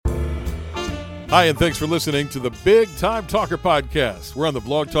Hi, and thanks for listening to the Big Time Talker Podcast. We're on the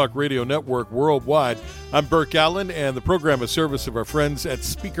Blog Talk Radio Network worldwide. I'm Burke Allen, and the program is service of our friends at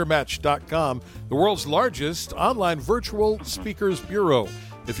SpeakerMatch.com, the world's largest online virtual speakers bureau.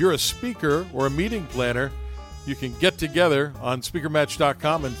 If you're a speaker or a meeting planner, you can get together on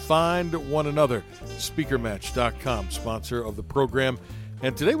SpeakerMatch.com and find one another. SpeakerMatch.com, sponsor of the program.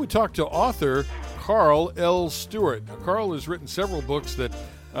 And today we talk to author Karl L. Stewart. Now, Karl has written several books that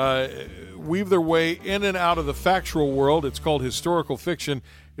weave their way in and out of the factual world. It's called historical fiction.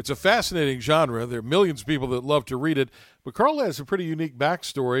 It's a fascinating genre. There are millions of people that love to read it. But Karl has a pretty unique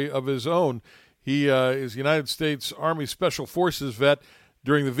backstory of his own. He is a United States Army Special Forces vet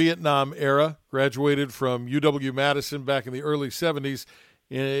during the Vietnam era, graduated from UW-Madison back in the early 70s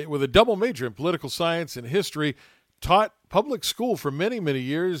with a double major in political science and history, taught public school for many, many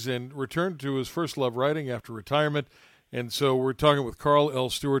years, and returned to his first love, writing, after retirement. And so we're talking with Karl L.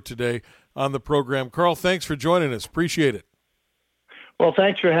 Stewart today on the program. Karl, thanks for joining us. Appreciate it. Well,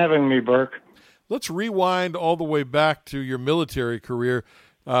 thanks for having me, Burke. Let's rewind all the way back to your military career.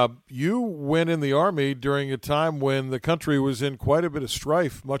 You went in the Army during a time when the country was in quite a bit of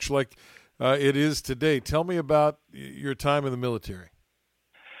strife, much like it is today. Tell me about your time in the military.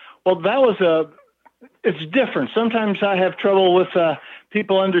 Well, it's different. Sometimes I have trouble with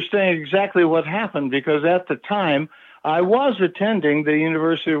people understanding exactly what happened, because at the time I was attending the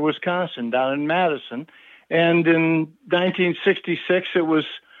University of Wisconsin down in Madison, and in 1966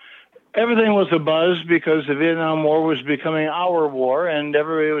 everything was abuzz because the Vietnam War was becoming our war, and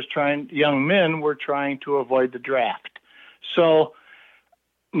young men were trying to avoid the draft. So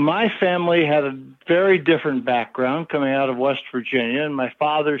my family had a very different background coming out of West Virginia, and my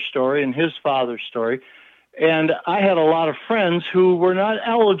father's story and his father's story. And I had a lot of friends who were not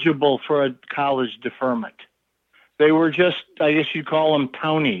eligible for a college deferment. They were just, I guess you'd call them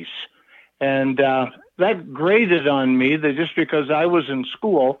townies. And that grated on me that just because I was in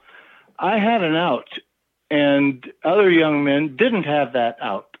school, I had an out, and other young men didn't have that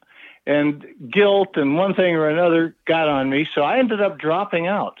out. And guilt and one thing or another got on me, so I ended up dropping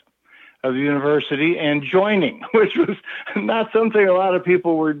out of the university and joining, which was not something a lot of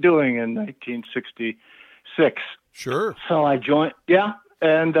people were doing in 1966. Sure. So I joined,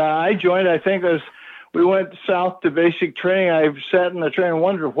 I joined, I think, as we went south to basic training. I sat in the train and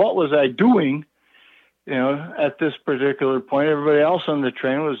wondered, what was I doing? At this particular point, everybody else on the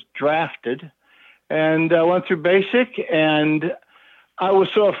train was drafted, and I went through basic, and I was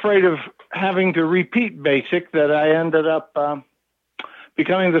so afraid of having to repeat basic that I ended up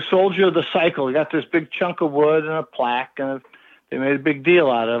becoming the soldier of the cycle. I got this big chunk of wood and a plaque, and they made a big deal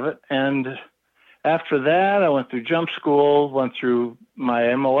out of it. And after that, I went through jump school, went through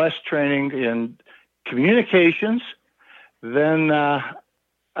my MOS training in communications. Then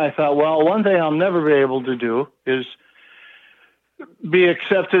I thought, well, one thing I'll never be able to do is be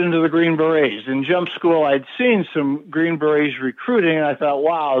accepted into the Green Berets. In jump school, I'd seen some Green Berets recruiting, and I thought,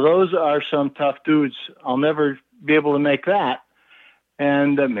 wow, those are some tough dudes. I'll never be able to make that.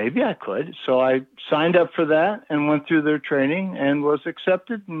 And maybe I could. So I signed up for that and went through their training and was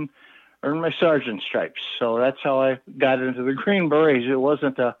accepted and earned my sergeant stripes. So that's how I got into the Green Berets. It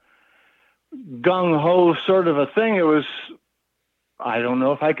wasn't a gung-ho sort of a thing. It was, I don't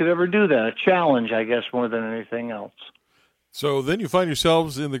know if I could ever do that. A challenge, I guess, more than anything else. So then you find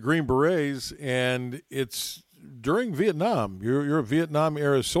yourselves in the Green Berets, and it's during Vietnam. You're a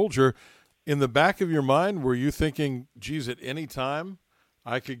Vietnam-era soldier. In the back of your mind, were you thinking, geez, at any time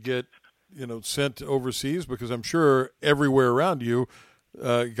I could get sent overseas? Because I'm sure everywhere around you,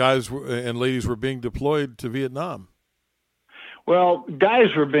 guys and ladies were being deployed to Vietnam. Well,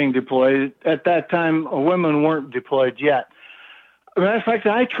 guys were being deployed. At that time, women weren't deployed yet. As a matter of fact,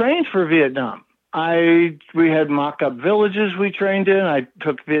 I trained for Vietnam. We had mock-up villages we trained in. I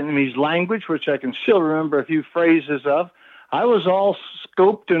took Vietnamese language, which I can still remember a few phrases of. I was all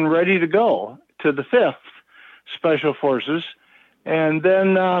scoped and ready to go to the 5th Special Forces. And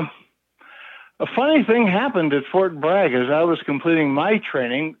then a funny thing happened at Fort Bragg. As I was completing my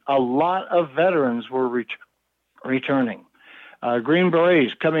training, a lot of veterans were returning. Green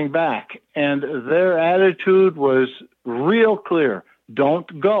Berets coming back, and their attitude was real clear.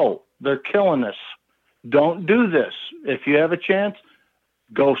 Don't go. They're killing us. Don't do this. If you have a chance,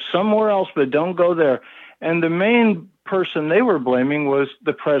 go somewhere else, but don't go there. And the main person they were blaming was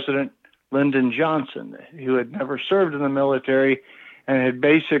the President, Lyndon Johnson, who had never served in the military and had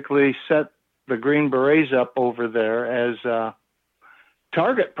basically set the Green Berets up over there as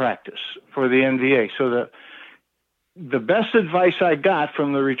target practice for the NVA. So the best advice I got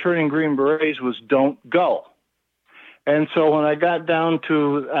from the returning Green Berets was don't go. And so when I got down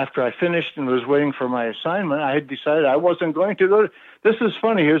to, after I finished and was waiting for my assignment, I had decided I wasn't going to go. This is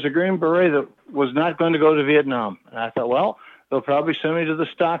funny. Here's a Green Beret that was not going to go to Vietnam. And I thought, well, they'll probably send me to the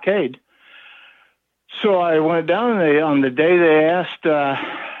stockade. So I went down, and on the day they asked,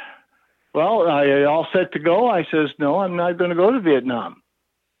 well, are you all set to go? I says, no, I'm not going to go to Vietnam.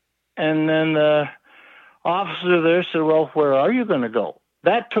 And then the officer there said, well, where are you going to go?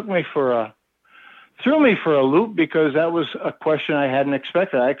 That threw me for a loop, because that was a question I hadn't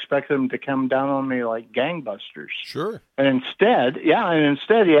expected. I expected them to come down on me like gangbusters. Sure. And instead he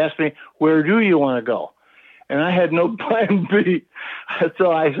asked me, where do you want to go? And I had no plan B.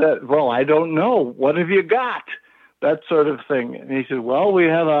 So I said, well, I don't know. What have you got? That sort of thing. And he said, well, we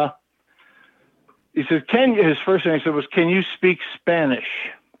have his first thing he said was, can you speak Spanish?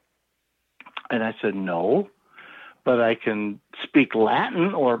 And I said, no, but I can speak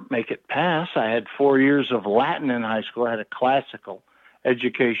Latin or make it pass. I had 4 years of Latin in high school. I had a classical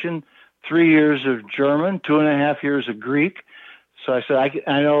education, 3 years of German, 2.5 years of Greek. So I said,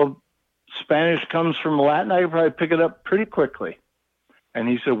 I know Spanish comes from Latin. I could probably pick it up pretty quickly. And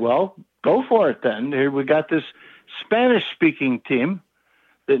he said, well, go for it then. Here we got this Spanish-speaking team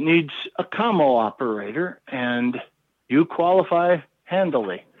that needs a commo operator, and you qualify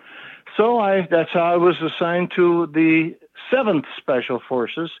handily. So that's how I was assigned to the 7th Special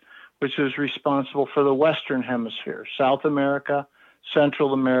Forces, which is responsible for the Western Hemisphere, South America,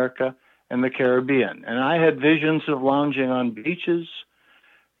 Central America, and the Caribbean. And I had visions of lounging on beaches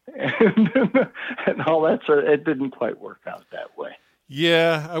and all that sort of, it didn't quite work out that way.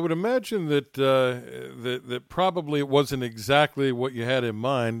 Yeah, I would imagine that that probably it wasn't exactly what you had in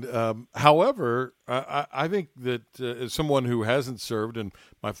mind. However, I think that as someone who hasn't served, and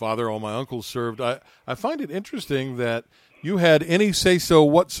my father, all my uncles served, I find it interesting that you had any say-so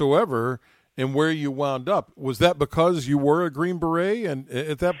whatsoever in where you wound up. Was that because you were a Green Beret and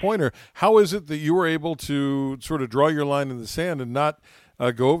at that point, or how is it that you were able to sort of draw your line in the sand and not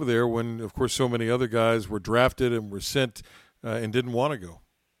go over there when, of course, so many other guys were drafted and were sent and didn't want to go?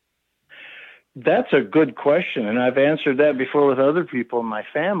 That's a good question, and I've answered that before with other people in my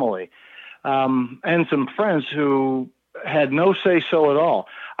family and some friends who had no say-so at all.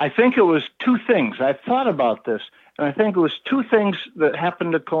 I think it was two things. I thought about this, and I think it was two things that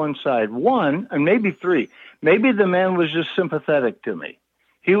happened to coincide. One, and maybe three. Maybe the man was just sympathetic to me.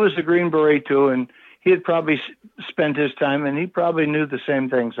 He was a Green Beret too, and he had probably spent his time, and he probably knew the same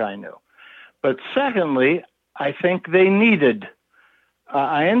things I knew. But secondly, I think they needed.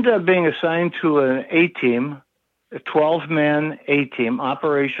 I ended up being assigned to an A-team, a 12-man A-team,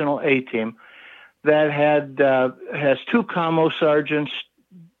 operational A-team, that has 2 commo sergeants,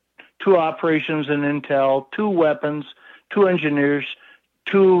 2 operations and intel, 2 weapons, 2 engineers,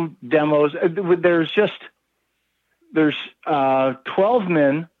 2 demos. There's 12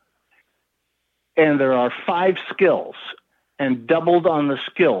 men, and there are 5 skills, and doubled on the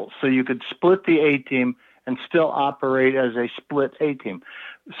skills. So you could split the A-team and still operate as a split A-team.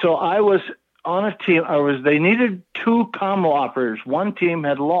 So I was on a team. They needed 2 commo operators. One team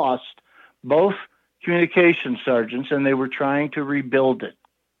had lost both communication sergeants, and they were trying to rebuild it.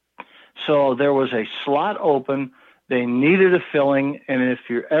 So there was a slot open. They needed a filling, and if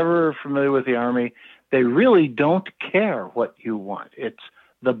you're ever familiar with the Army, they really don't care what you want. It's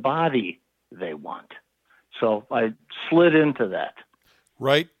the body they want. So I slid into that.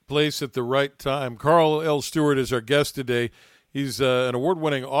 Right place at the right time. Karl L. Stewart is our guest today. He's an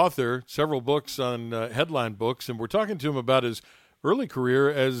award-winning author, several books on headline books, and we're talking to him about his early career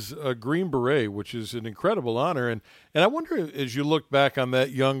as a Green Beret, which is an incredible honor. And I wonder, as you look back on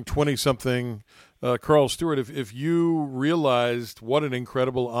that young 20-something Karl Stewart, if you realized what an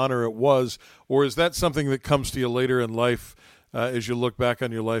incredible honor it was, or is that something that comes to you later in life as you look back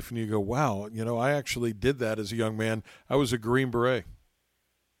on your life and you go, wow, I actually did that as a young man. I was a Green Beret.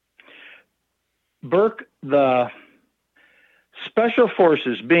 Burke, the Special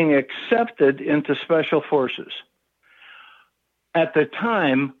Forces, being accepted into Special Forces at the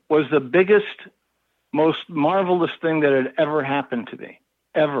time was the biggest, most marvelous thing that had ever happened to me,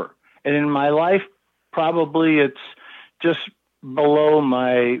 ever. And in my life, probably it's just below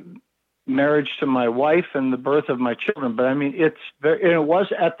my marriage to my wife and the birth of my children. But I mean, it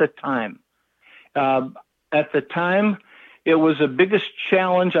was at the time. At the time, it was the biggest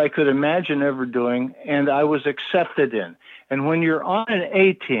challenge I could imagine ever doing, and I was accepted in. And when you're on an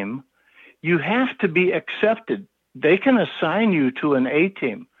A-team, you have to be accepted. They can assign you to an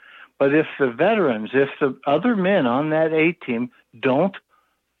A-team, but if the other men on that A-team don't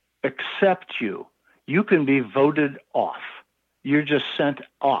accept you, you can be voted off. You're just sent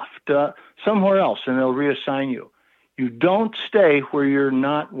off to somewhere else, and they'll reassign you. You don't stay where you're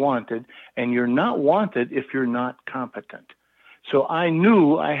not wanted, and you're not wanted if you're not competent. So I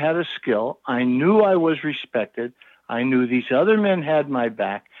knew I had a skill. I knew I was respected. I knew these other men had my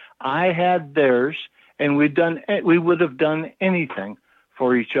back. I had theirs, and we would have done anything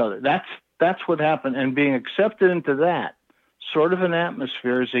for each other. That's what happened. And being accepted into that sort of an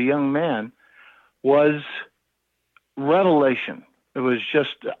atmosphere as a young man was revelation. It was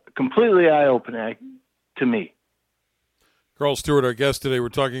just completely eye-opening to me. Karl Stewart, our guest today, we're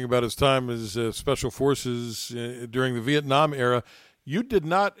talking about his time as Special Forces during the Vietnam era. You did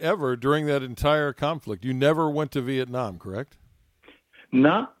not ever, during that entire conflict, you never went to Vietnam, correct?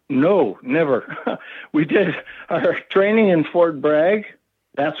 No, never. We did our training in Fort Bragg.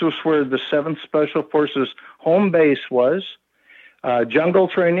 That was where the 7th Special Forces home base was. Jungle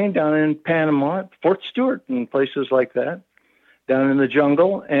training down in Panama, Fort Stewart, and places like that, down in the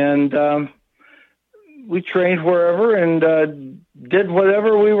jungle. And we trained wherever and did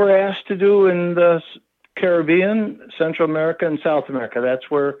whatever we were asked to do in the Caribbean, Central America, and South America.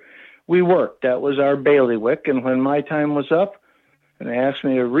 That's where we worked. That was our bailiwick. And when my time was up and they asked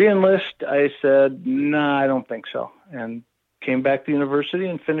me to re-enlist, I said, nah, I don't think so. And came back to university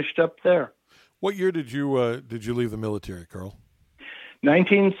and finished up there. What year did you leave the military, Karl?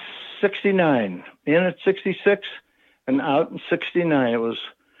 1969. In at 66 and out in 69. It was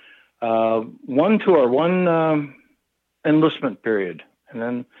one tour, one enlistment period. And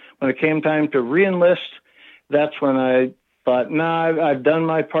then when it came time to re-enlist, that's when I thought, I've done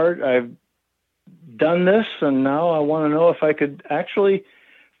my part. I've done this, and now I want to know if I could actually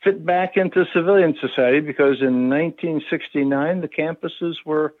fit back into civilian society, because in 1969, the campuses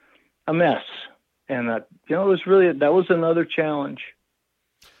were a mess. And it was that was another challenge.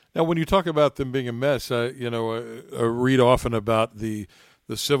 Now, when you talk about them being a mess, I read often about the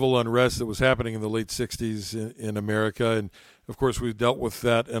civil unrest that was happening in the late 60s in America. And, of course, we've dealt with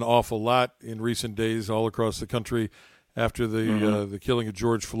that an awful lot in recent days all across the country after the killing of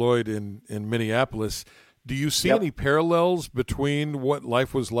George Floyd in Minneapolis. Do you see any parallels between what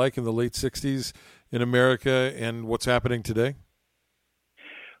life was like in the late 60s in America and what's happening today?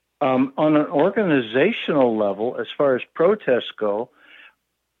 On an organizational level, as far as protests go,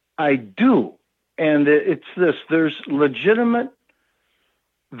 I do. And it's this. There's very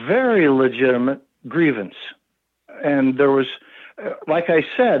legitimate grievance. And there was, like I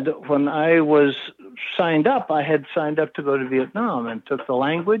said, when I was signed up, I had signed up to go to Vietnam and took the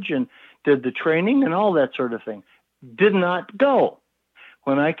language and did the training and all that sort of thing. Did not go.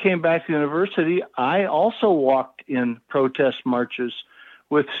 When I came back to university, I also walked in protest marches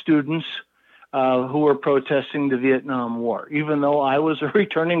with students who were protesting the Vietnam War, even though I was a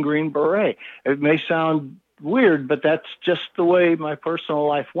returning Green Beret. It may sound weird, but that's just the way my personal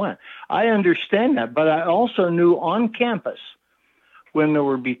life went. I understand that, but I also knew on campus, when there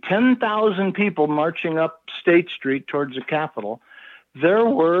would be 10,000 people marching up State Street towards the Capitol, there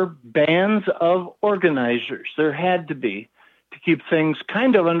were bands of organizers. There had to be, to keep things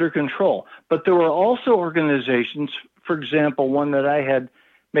kind of under control. But there were also organizations, for example, one that I had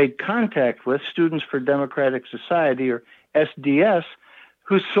made contact with, Students for Democratic Society, or SDS,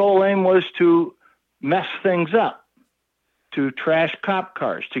 whose sole aim was to mess things up, to trash cop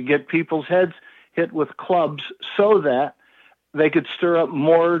cars, to get people's heads hit with clubs so that they could stir up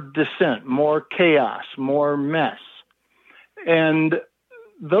more dissent, more chaos, more mess. And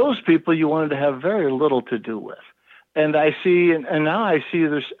those people you wanted to have very little to do with. And I see, and now I see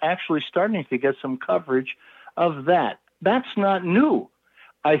there's actually starting to get some coverage of that. That's not new.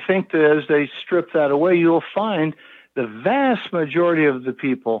 I think that as they strip that away, you'll find the vast majority of the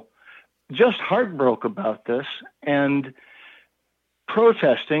people just heartbroken about this and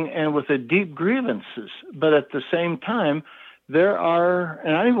protesting and with a deep grievances. But at the same time, there are,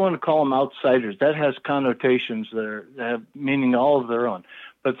 and I don't even want to call them outsiders. That has connotations that have meaning all of their own.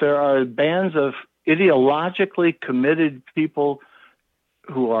 But there are bands of ideologically committed people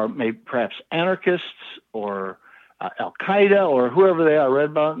who are maybe perhaps anarchists or Al-Qaeda or whoever they are. I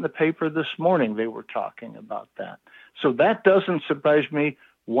read about it in the paper this morning. They were talking about that. So that doesn't surprise me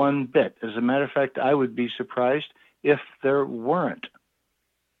one bit. As a matter of fact, I would be surprised if there weren't.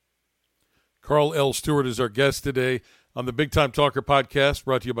 Karl L. Stewart is our guest today on the Big Time Talker podcast,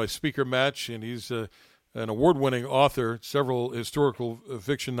 brought to you by Speaker Match, and he's an award-winning author, several historical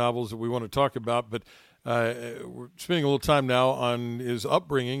fiction novels that we want to talk about, but we're spending a little time now on his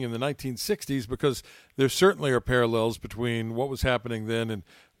upbringing in the 1960s, because there certainly are parallels between what was happening then and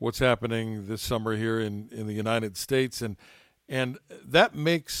what's happening this summer here in the United States, and that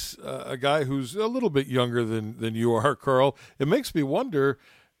makes a guy who's a little bit younger than you are, Karl. It makes me wonder,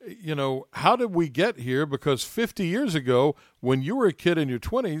 how did we get here? Because 50 years ago, when you were a kid in your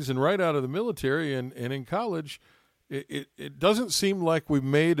 20s and right out of the military and in college, it doesn't seem like we've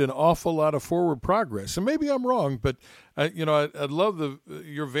made an awful lot of forward progress. And maybe I'm wrong, but I'd love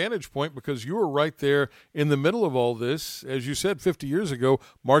your vantage point, because you were right there in the middle of all this, as you said, 50 years ago,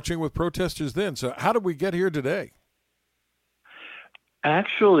 marching with protesters then. So how did we get here today?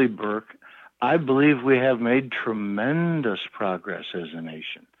 Actually, Burke, I believe we have made tremendous progress as a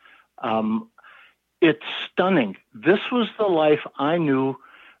nation. It's stunning. This was the life I knew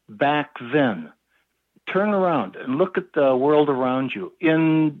back then. Turn around and look at the world around you.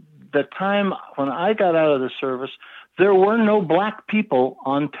 In the time when I got out of the service, there were no black people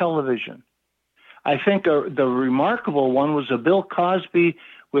on television. I think the remarkable one was a Bill Cosby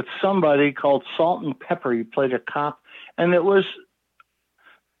with somebody called Salt and Pepper. He played a cop, and it was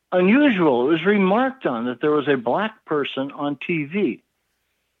unusual. It was remarked on that there was a black person on TV,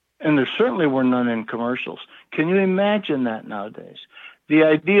 and there certainly were none in commercials. Can you imagine that nowadays? The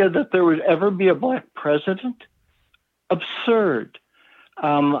idea that there would ever be a black president? Absurd.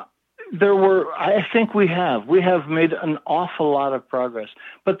 I think we have made an awful lot of progress,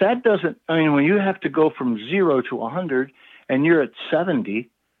 but that doesn't, when you have to go from 0 to 100 and you're at 70,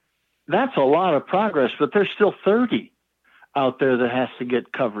 that's a lot of progress, but there's still 30 out there that has to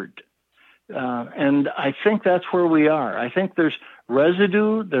get covered. And I think that's where we are. I think there's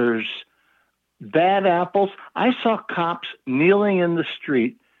residue, there's bad apples. I saw cops kneeling in the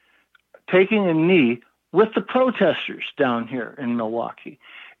street, taking a knee with the protesters down here in Milwaukee,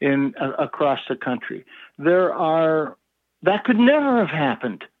 across the country. That could never have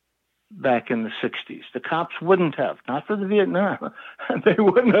happened back in the 60s. The cops wouldn't have, not for the Vietnam. They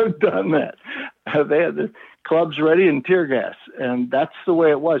wouldn't have done that. They had the clubs ready and tear gas, and that's the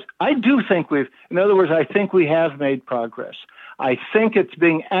way it was. I do think I think we have made progress. I think it's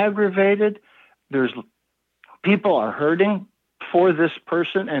being aggravated. People are hurting for this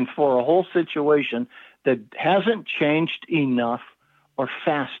person and for a whole situation that hasn't changed enough or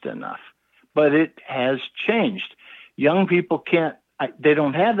fast enough, but it has changed. Young people they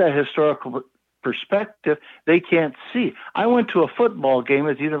don't have that historical perspective. They can't see. I went to a football game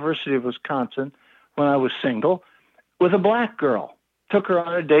at the University of Wisconsin when I was single with a black girl, took her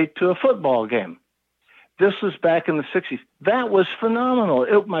on a date to a football game. This was back in the 60s. That was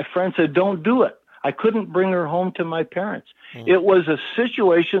phenomenal. My friend said, don't do it. I couldn't bring her home to my parents. It was a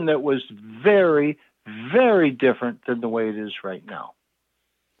situation that was very, very different than the way it is right now.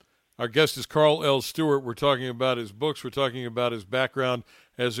 Our guest is Karl L. Stewart. We're talking about his books. We're talking about his background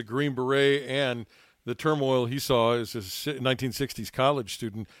as a Green Beret and the turmoil he saw as a 1960s college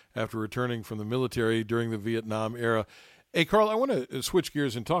student after returning from the military during the Vietnam era. Hey, Karl, I want to switch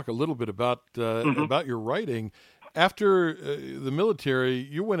gears and talk a little bit about your writing. After the military,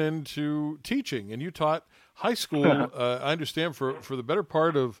 you went into teaching, and you taught high school, I understand, for the better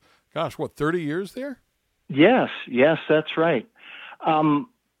part of, 30 years there? Yes, that's right.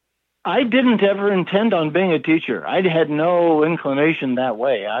 I didn't ever intend on being a teacher. I had no inclination that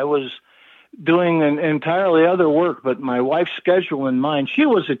way. I was doing an entirely other work, but my wife's schedule in mind, she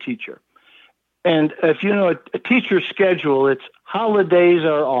was a teacher. And if you know a teacher's schedule, it's holidays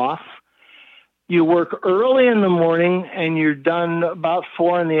are off. You work early in the morning and you're done about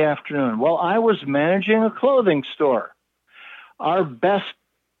 4 in the afternoon. Well, I was managing a clothing store. Our best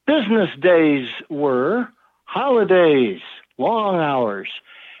business days were holidays, long hours.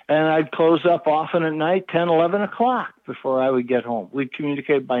 And I'd close up often at night, 10, 11 o'clock before I would get home. We'd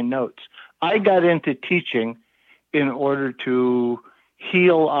communicate by notes. I got into teaching in order to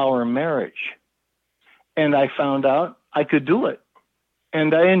heal our marriage. And I found out I could do it.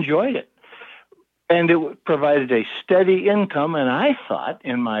 And I enjoyed it. And it provided a steady income. And I thought,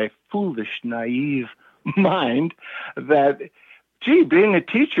 in my foolish, naive mind, that, being a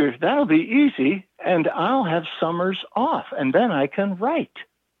teacher, that'll be easy. And I'll have summers off. And then I can write.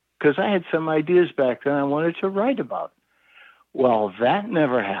 Because I had some ideas back then I wanted to write about. Well, that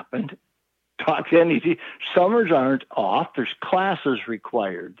never happened. Talk to any summers aren't off. There's classes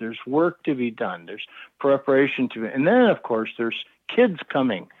required. There's work to be done. There's preparation to be. And then, of course, there's kids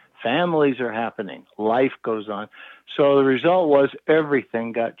coming. Families are happening. Life goes on. So the result was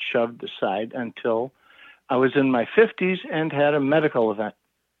everything got shoved aside until I was in my 50s and had a medical event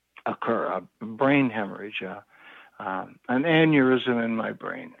occur, a brain hemorrhage, an aneurysm in my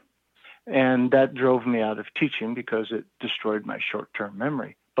brain. And that drove me out of teaching because it destroyed my short-term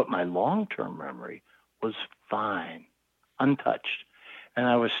memory. But my long-term memory was fine, untouched. And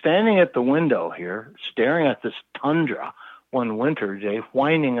I was standing at the window here, staring at this tundra one winter day,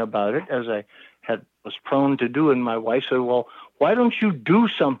 whining about it as I was prone to do. And my wife said, well, why don't you do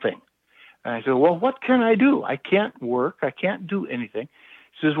something? And I said, well, what can I do? I can't work. I can't do anything.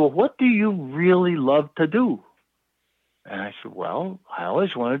 She says, well, what do you really love to do? And I said, well, I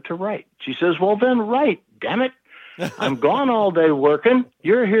always wanted to write. She says, well, then write, damn it. I'm gone all day working.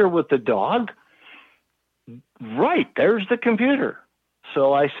 You're here with the dog. Right, there's the computer.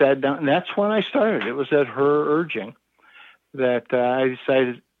 So I sat down, and that's when I started. It was at her urging that I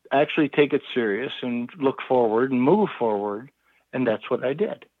decided to actually take it serious and look forward and move forward, and that's what I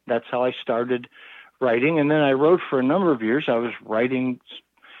did. That's how I started writing, and then I wrote for a number of years. I was writing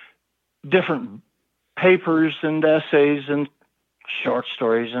different papers and essays and short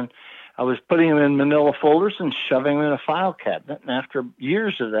stories, and I was putting them in manila folders and shoving them in a file cabinet. And after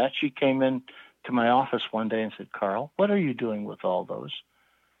years of that, she came in to my office one day and said, Karl, what are you doing with all those?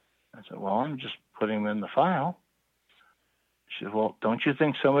 I said, well, I'm just putting them in the file. She said, well, don't you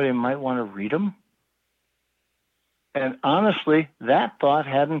think somebody might want to read them? And honestly, that thought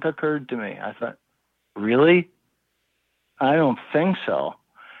hadn't occurred to me. I thought, really? I don't think so.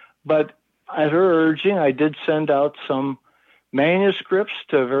 But at her urging, I did send out some manuscripts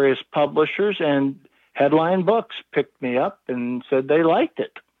to various publishers, and Headline Books picked me up and said they liked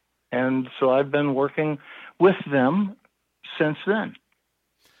it. And so I've been working with them since then.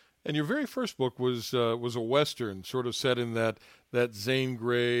 And your very first book was a Western, sort of set in that Zane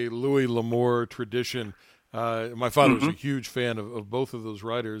Grey, Louis L'Amour tradition. My father was a huge fan of both of those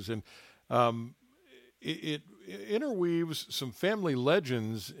writers, and it interweaves some family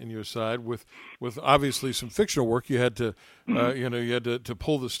legends in your side with obviously some fictional work. You had to you had to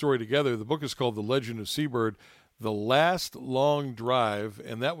pull the story together. The book is called The Legend of Seabird, The Last Long Drive,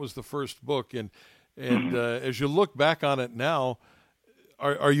 and that was the first book. And as you look back on it now,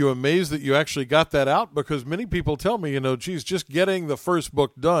 are you amazed that you actually got that out? Because many people tell me, geez, just getting the first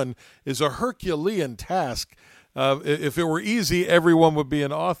book done is a Herculean task. If it were easy, everyone would be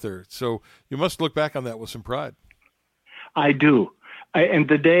an author. So you must look back on that with some pride. I do. And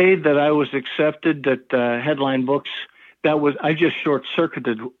the day that I was accepted at Headline Books, I just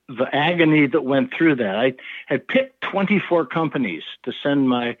short-circuited the agony that went through that. I had picked 24 companies to send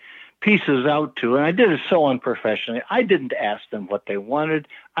my pieces out to, and I did it so unprofessionally. I didn't ask them what they wanted.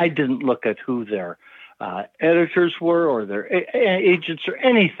 I didn't look at who their editors were or their agents or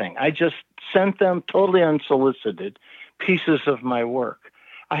anything. I just sent them totally unsolicited pieces of my work.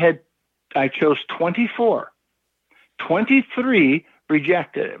 I chose 24. 23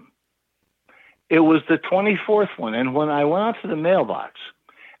 rejected him. It was the 24th one. And when I went out to the mailbox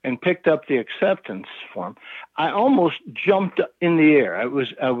and picked up the acceptance form, I almost jumped in the air. I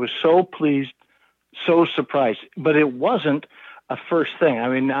was so pleased, so surprised. But it wasn't a first thing. I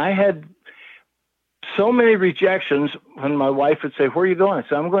mean, I had so many rejections when my wife would say, where are you going? I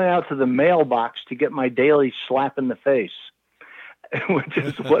said, I'm going out to the mailbox to get my daily slap in the face, which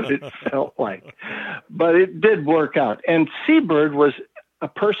is what it felt like. But it did work out. And Seabird was a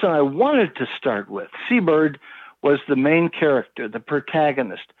person I wanted to start with. Seabird was the main character, the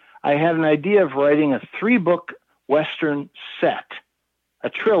protagonist. I had an idea of writing a 3-book Western set, a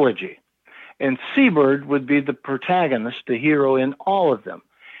trilogy. And Seabird would be the protagonist, the hero in all of them.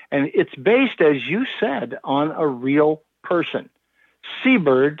 And it's based, as you said, on a real person.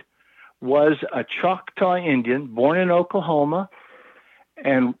 Seabird was a Choctaw Indian born in Oklahoma,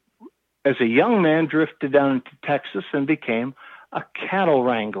 and as a young man drifted down into Texas and became a cattle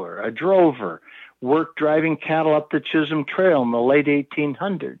wrangler, a drover, worked driving cattle up the Chisholm Trail in the late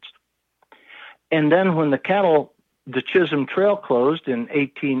 1800s. And then when the Chisholm Trail closed in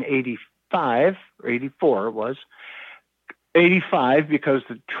 1885, or 84 it was, 85, because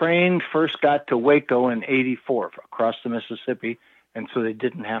the train first got to Waco in 84 across the Mississippi, and so they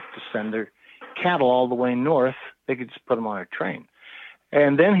didn't have to send their cattle all the way north. They could just put them on a train.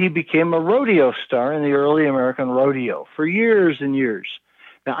 And then he became a rodeo star in the early American rodeo for years and years.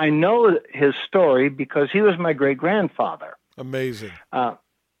 Now, I know his story because he was my great-grandfather. Amazing.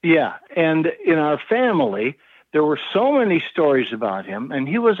 Yeah, and in our family, there were so many stories about him, and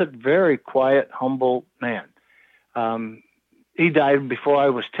he was a very quiet, humble man. He died before I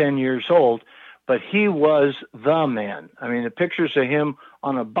was 10 years old, but he was the man. I mean, the pictures of him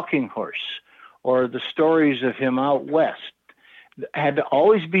on a bucking horse or the stories of him out west had to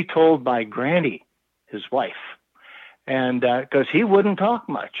always be told by Granny, his wife, and because he wouldn't talk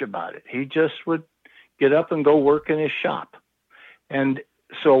much about it. He just would get up and go work in his shop. And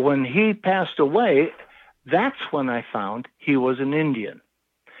so when he passed away, that's when I found he was an Indian.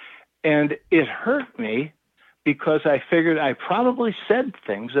 And it hurt me because I figured I probably said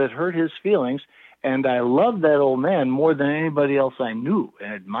things that hurt his feelings, and I loved that old man more than anybody else I knew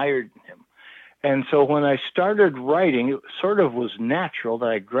and admired him. And so when I started writing, it sort of was natural that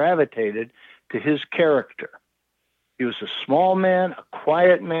I gravitated to his character. He was a small man, a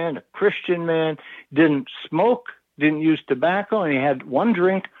quiet man, a Christian man, didn't smoke, didn't use tobacco, and he had one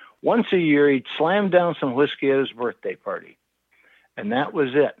drink once a year. He'd slam down some whiskey at his birthday party. And that was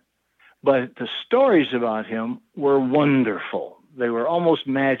it. But the stories about him were wonderful. They were almost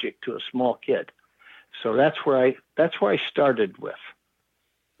magic to a small kid. So that's where I started with.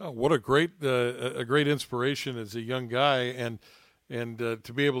 Oh, what a great inspiration as a young guy, and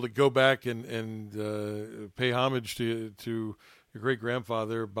to be able to go back and pay homage to your great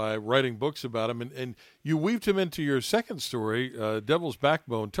grandfather by writing books about him, and you weaved him into your second story, Devil's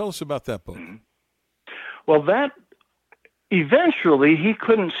Backbone. Tell us about that book. Mm-hmm. Well, that eventually he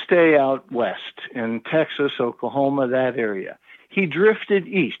couldn't stay out west in Texas, Oklahoma, that area. He drifted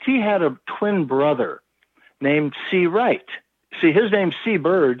east. He had a twin brother named C. Wright. See, his name's C.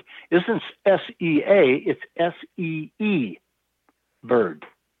 Bird isn't S-E-A, it's S-E-E, Bird.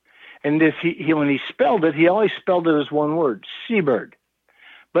 And if he when he spelled it, he always spelled it as one word, Seabird.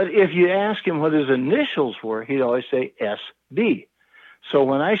 But if you ask him what his initials were, he'd always say S.B. So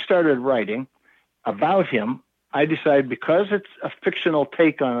when I started writing about him, I decided, because it's a fictional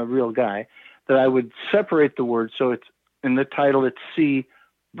take on a real guy, that I would separate the words so it's in the title, it's C.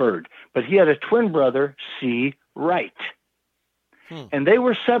 Bird. But he had a twin brother, C. Wright. And they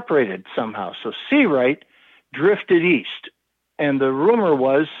were separated somehow. So C. Wright drifted east. And the rumor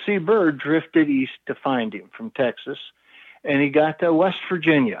was C. Bird drifted east to find him from Texas. And he got to West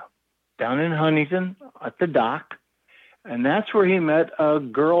Virginia, down in Huntington at the dock. And that's where he met a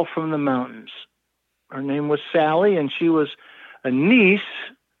girl from the mountains. Her name was Sally, and she was a niece,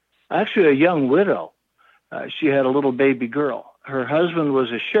 actually a young widow. She had a little baby girl. Her husband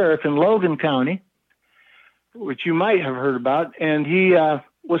was a sheriff in Logan County, which you might have heard about, and he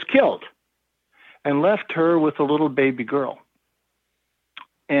was killed and left her with a little baby girl.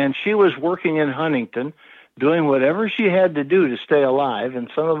 And she was working in Huntington, doing whatever she had to do to stay alive,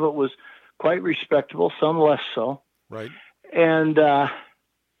 and some of it was quite respectable, some less so. Right. And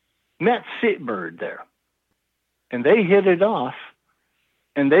met Seabird there. And they hit it off,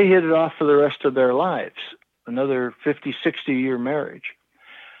 and they hit it off for the rest of their lives, another 50, 60-year marriage.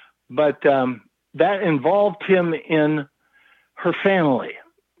 But that involved him in her family,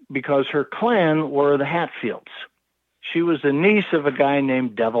 because her clan were the Hatfields. She was the niece of a guy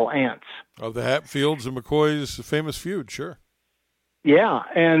named Devil Anse. Of the Hatfields and McCoy's famous feud, sure. Yeah,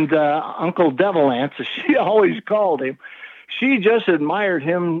 and Uncle Devil Anse, as she always called him, she just admired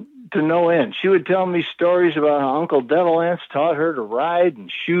him to no end. She would tell me stories about how Uncle Devil Anse taught her to ride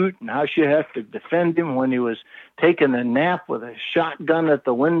and shoot, and how she'd have to defend him when he was taking a nap with a shotgun at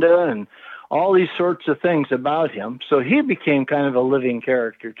the window, and all these sorts of things about him. So he became kind of a living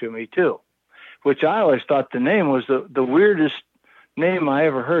character to me, too, which I always thought the name was the weirdest name I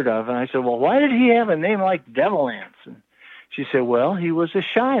ever heard of. And I said, well, why did he have a name like Devil Anse? And she said, well, he was a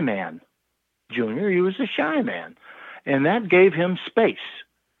shy man, Junior. He was a shy man. And that gave him space.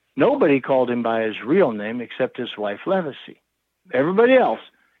 Nobody called him by his real name except his wife, Levacy. Everybody else,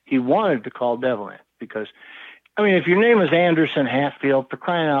 he wanted to call Devil Anse because, I mean, if your name is Anderson Hatfield, for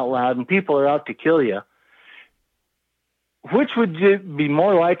crying out loud, and people are out to kill you, which would you be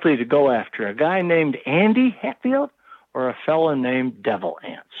more likely to go after, a guy named Andy Hatfield or a fella named Devil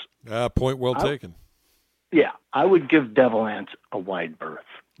Anse? Point well taken. Yeah, I would give Devil Anse a wide berth.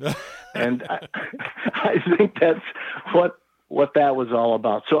 And I think that's what that was all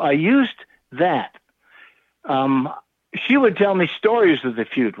about. So I used that. She would tell me stories of the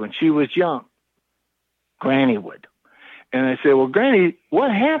feud when she was young. Granny would. And I said, well, Granny,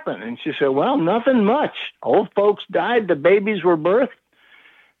 what happened? And she said, well, nothing much. Old folks died, the babies were birthed,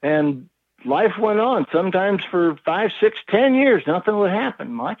 and life went on. Sometimes for 5, 6, 10 years, nothing would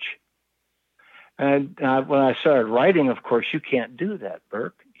happen much. And when I started writing, of course, you can't do that,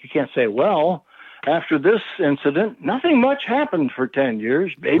 Burke. You can't say, well, after this incident, nothing much happened for 10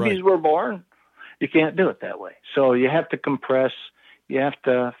 years. Babies were born. You can't do it that way. So you have to compress, you have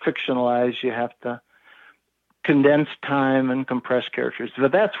to fictionalize, you have to condense time and compress characters.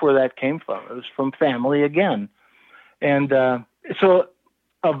 But that's where that came from. It was from family again. And so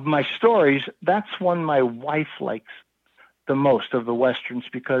of my stories, that's one my wife likes the most of the Westerns,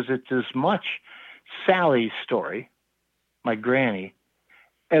 because it's as much Sally's story, my granny,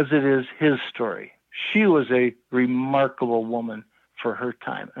 as it is his story. She was a remarkable woman for her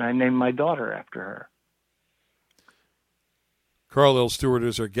time, and I named my daughter after her. Karl L. Stewart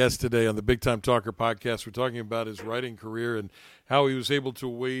is our guest today on the Big Time Talker podcast. We're talking about his writing career and how he was able to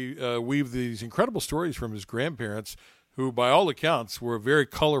weave these incredible stories from his grandparents, who, by all accounts, were very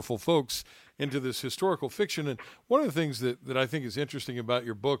colorful folks. into this historical fiction. And one of the things that I think is interesting about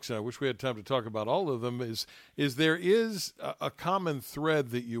your books, and I wish we had time to talk about all of them, is there is a common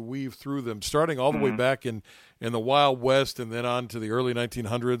thread that you weave through them, starting all the way back in the Wild West and then on to the early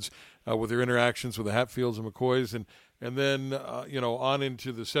 1900s with your interactions with the Hatfields and McCoys, and then on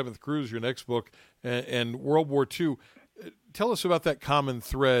into the Seventh Cruise, your next book, and World War II. Tell us about that common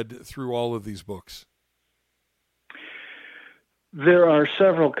thread through all of these books. There are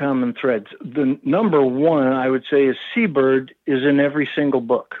several common threads. The number one, I would say, is Seabird is in every single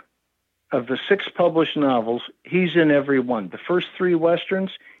book. Of the 6 published novels, he's in every one. The first 3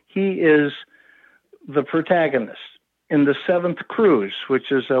 Westerns, he is the protagonist. In the Seventh Cruise,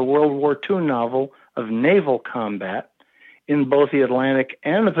 which is a World War II novel of naval combat in both the Atlantic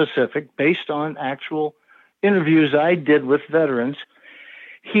and the Pacific, based on actual interviews I did with veterans,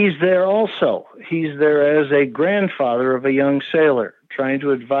 he's there also. He's there as a grandfather of a young sailor, trying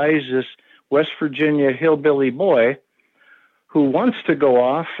to advise this West Virginia hillbilly boy who wants to go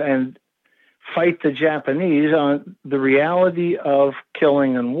off and fight the Japanese on the reality of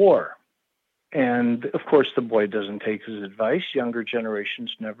killing and war. And, of course, the boy doesn't take his advice. Younger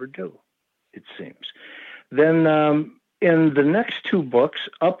generations never do, it seems. Then in the next 2 books,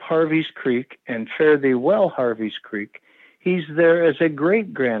 Up Harvey's Creek and Fare Thee Well, Harvey's Creek, he's there as a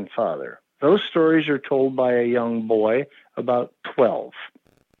great-grandfather. Those stories are told by a young boy, about 12.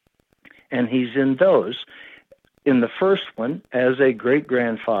 And he's in those. In the first one, as a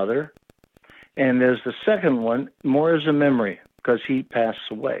great-grandfather, and as the second one, more as a memory, because he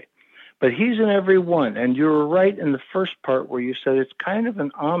passed away. But he's in every one, and you were right in the first part where you said it's kind of an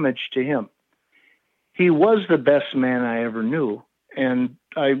homage to him. He was the best man I ever knew, and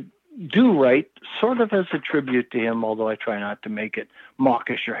I do write sort of as a tribute to him, although I try not to make it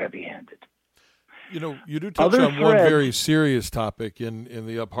mawkish or heavy-handed. You do touch on one very serious topic in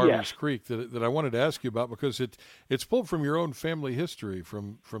the Up Harvey's Creek that I wanted to ask you about, because it's pulled from your own family history,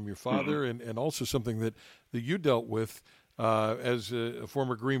 from your father, and also something that you dealt with as a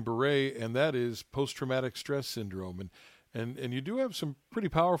former Green Beret, and that is post-traumatic stress syndrome. And you do have some pretty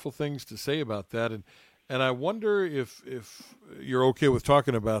powerful things to say about that. And I wonder if you're okay with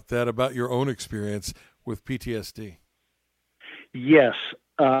talking about that, about your own experience with PTSD. Yes.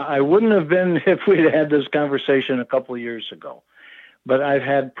 I wouldn't have been if we'd had this conversation a couple of years ago, but I've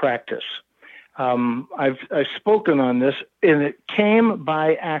had practice. I've spoken on this, and it came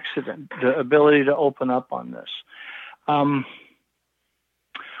by accident, the ability to open up on this.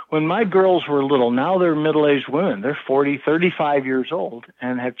 When my girls were little, now they're middle-aged women. They're 40, 35 years old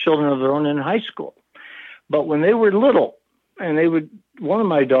and have children of their own in high school. But when they were little, and one of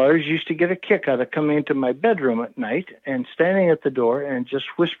my daughters used to get a kick out of coming into my bedroom at night and standing at the door and just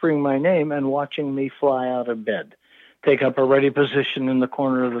whispering my name and watching me fly out of bed, take up a ready position in the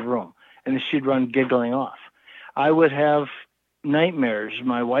corner of the room. And she'd run giggling off. I would have nightmares.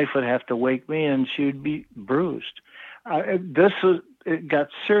 My wife would have to wake me, and she would be bruised. It got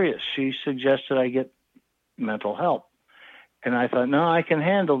serious. She suggested I get mental help. And I thought, no, I can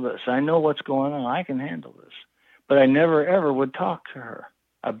handle this. I know what's going on. I can handle this. But I never, ever would talk to her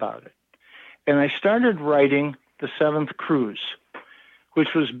about it. And I started writing The Seventh Cruise,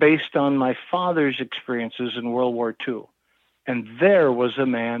 which was based on my father's experiences in World War II. And there was a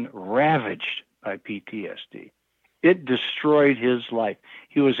man ravaged by PTSD. It destroyed his life.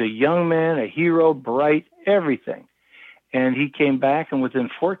 He was a young man, a hero, bright, everything. And he came back, and within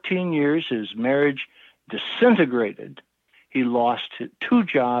 14 years, his marriage disintegrated. He lost 2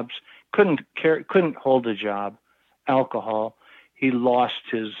 jobs, couldn't hold a job, alcohol. He lost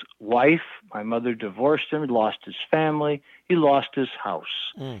his wife. My mother divorced him. He lost his family. He lost his house.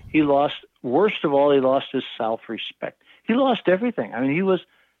 He lost, worst of all, he lost his self-respect. He lost everything. I mean, he was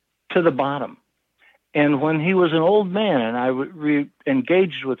to the bottom. And when he was an old man, and I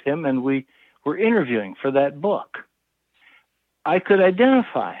engaged with him, and we were interviewing for that book, I could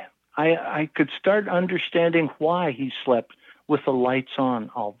identify. I could start understanding why he slept with the lights on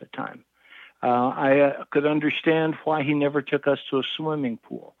all the time. I could understand why he never took us to a swimming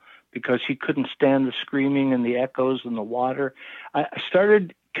pool, because he couldn't stand the screaming and the echoes and the water. I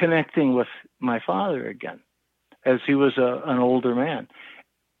started connecting with my father again as he was an older man.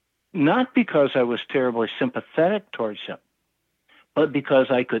 Not because I was terribly sympathetic towards him, but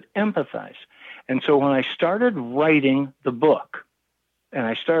because I could empathize. And so when I started writing the book, and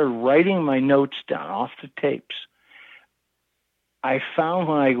I started writing my notes down off the tapes, I found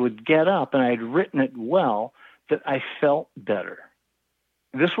when I would get up and I'd written it well, that I felt better.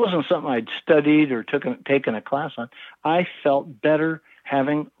 This wasn't something I'd studied or taken a class on. I felt better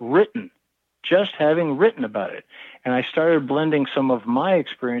having written just having written about it. And I started blending some of my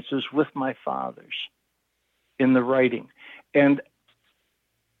experiences with my father's in the writing. And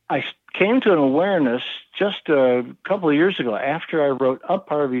I came to an awareness just a couple of years ago after I wrote Up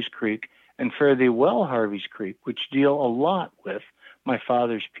Harvey's Creek and Fare Thee Well Harvey's Creek, which deal a lot with my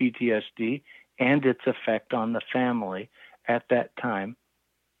father's PTSD and its effect on the family at that time,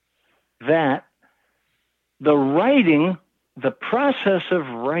 that the writing, the process of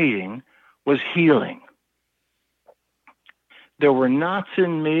writing was healing. There were knots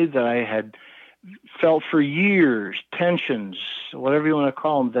in me that I had felt for years, tensions, whatever you want to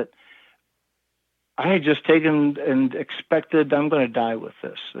call them, that I had just taken and expected I'm going to die with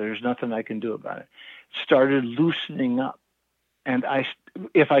this. There's nothing I can do about it. Started loosening up. And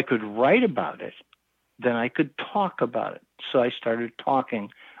if I could write about it, then I could talk about it. So I started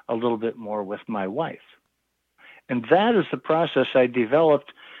talking a little bit more with my wife. And that is the process. I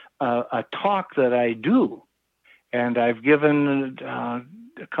developed a talk that I do. And I've given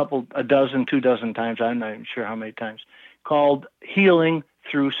a dozen, 2 dozen times, I'm not even sure how many times, called Healing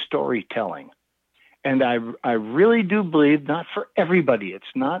Through Storytelling. And I really do believe, not for everybody,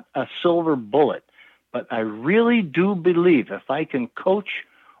 it's not a silver bullet, but I really do believe if I can coach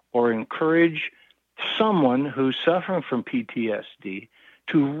or encourage someone who's suffering from PTSD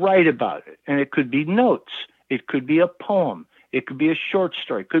to write about it, and it could be notes, it could be a poem, it could be a short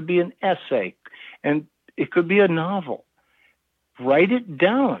story, it could be an essay, and it could be a novel. Write it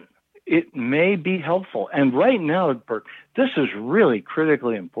down. It may be helpful. And right now, Bert, this is really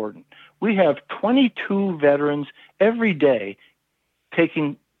critically important. We have 22 veterans every day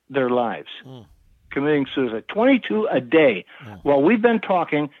taking their lives, committing suicide. 22 a day. While we've been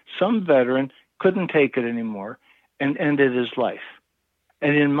talking, some veteran couldn't take it anymore and ended his life.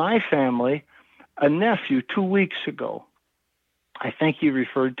 And in my family, a nephew 2 weeks ago, I think you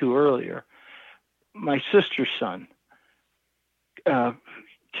referred to earlier, my sister's son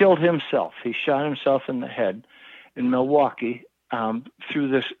killed himself. He shot himself in the head in Milwaukee through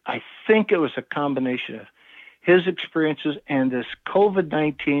this. I think it was a combination of his experiences and this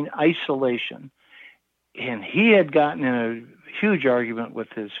COVID-19 isolation. And he had gotten in a huge argument with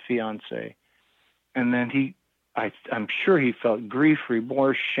his fiance. And then I'm sure he felt grief,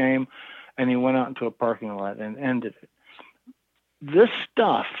 remorse, shame, and he went out into a parking lot and ended it. This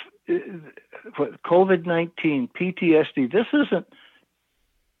stuff, COVID-19, PTSD,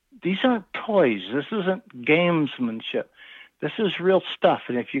 these aren't toys. This isn't gamesmanship. This is real stuff.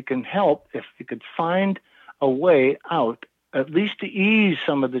 And if you can help, if you could find a way out, at least to ease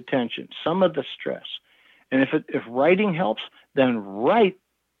some of the tension, some of the stress. And if writing helps, then write.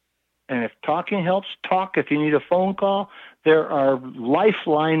 And if talking helps, talk. If you need a phone call, there are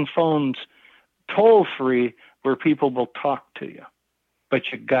lifeline phones, toll-free, where people will talk to you. But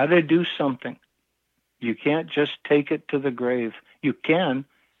you got to do something. You can't just take it to the grave. You can,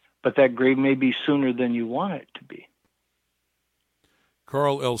 but that grave may be sooner than you want it to be.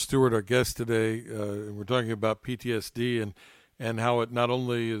 Karl L. Stewart, our guest today, we're talking about PTSD and how it not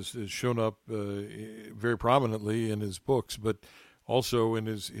only is shown up very prominently in his books, but also in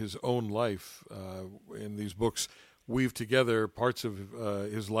his own life. In these books, weave together parts of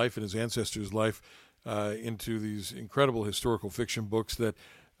his life and his ancestors' life into these incredible historical fiction books that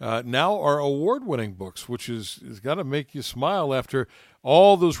now are award-winning books, which is got to make you smile after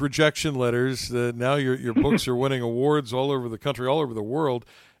all those rejection letters. That now your books are winning awards all over the country, all over the world.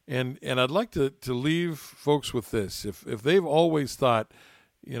 And I'd like to leave folks with this. If they've always thought,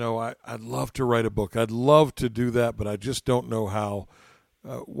 I'd love to write a book, I'd love to do that, but I just don't know how,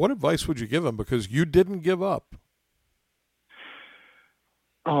 what advice would you give them? Because you didn't give up.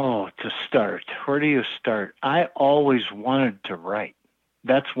 Oh, to start. Where do you start? I always wanted to write.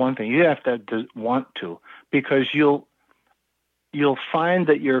 That's one thing. You have to want to, because you'll find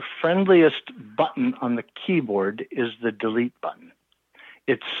that your friendliest button on the keyboard is the delete button.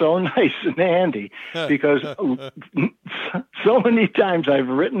 It's so nice and handy because so many times I've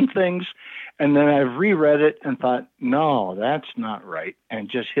written things and then I've reread it and thought, no, that's not right, and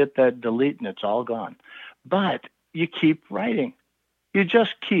just hit that delete and it's all gone. But you keep writing. You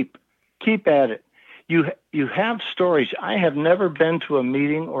just keep at it. You have stories. I have never been to a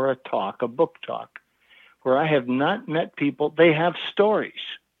meeting or a book talk, where I have not met people. They have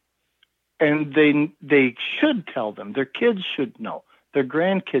stories, and they should tell them. Their kids should know. Their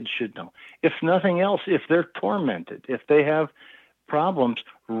grandkids should know. If nothing else, if they're tormented, if they have problems,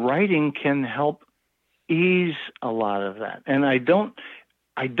 writing can help ease a lot of that. And I don't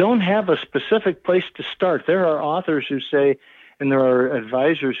have a specific place to start. There are authors who say, and there are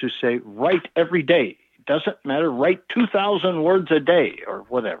advisors who say, write every day. It doesn't matter, write 2,000 words a day or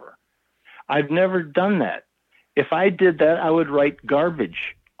whatever. I've never done that. If I did that, I would write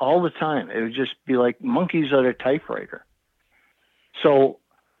garbage all the time. It would just be like monkeys at a typewriter. So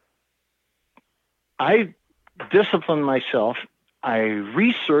I discipline myself. I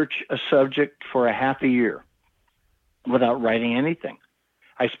research a subject for a half a year without writing anything.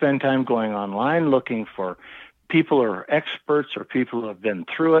 I spend time going online looking for people who are experts or people who have been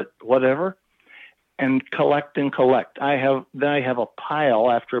through it, whatever, and collect. I have a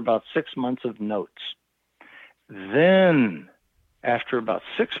pile after about 6 months of notes. Then, after about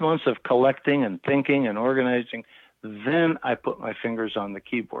 6 months of collecting and thinking and organizing, then I put my fingers on the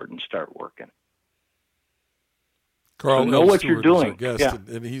keyboard and start working. Karl so know L. what Stewart you're doing. Is our guest,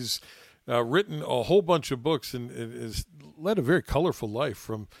 and he's written a whole bunch of books and has led a very colorful life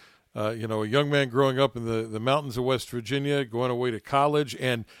from a young man growing up in the mountains of West Virginia, going away to college,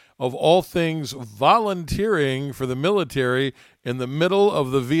 and of all things, volunteering for the military in the middle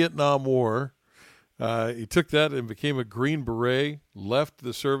of the Vietnam War. He took that and became a Green Beret, left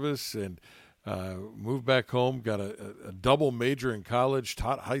the service, and moved back home, got a double major in college,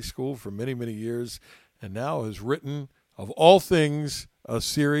 taught high school for many, many years, and now has written, of all things, a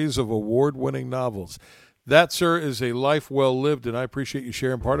series of award-winning novels. That, sir, is a life well lived, and I appreciate you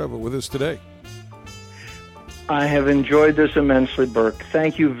sharing part of it with us today. I have enjoyed this immensely, Burke.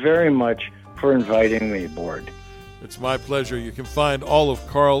 Thank you very much for inviting me aboard. It's my pleasure. You can find all of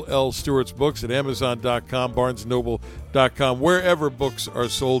Karl L. Stewart's books at Amazon.com, BarnesandNoble.com, wherever books are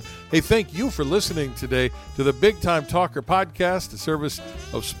sold. Hey, thank you for listening today to the Big Time Talker podcast, a service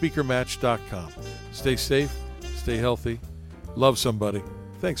of SpeakerMatch.com. Stay safe, stay healthy, love somebody.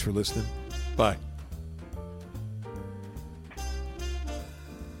 Thanks for listening. Bye.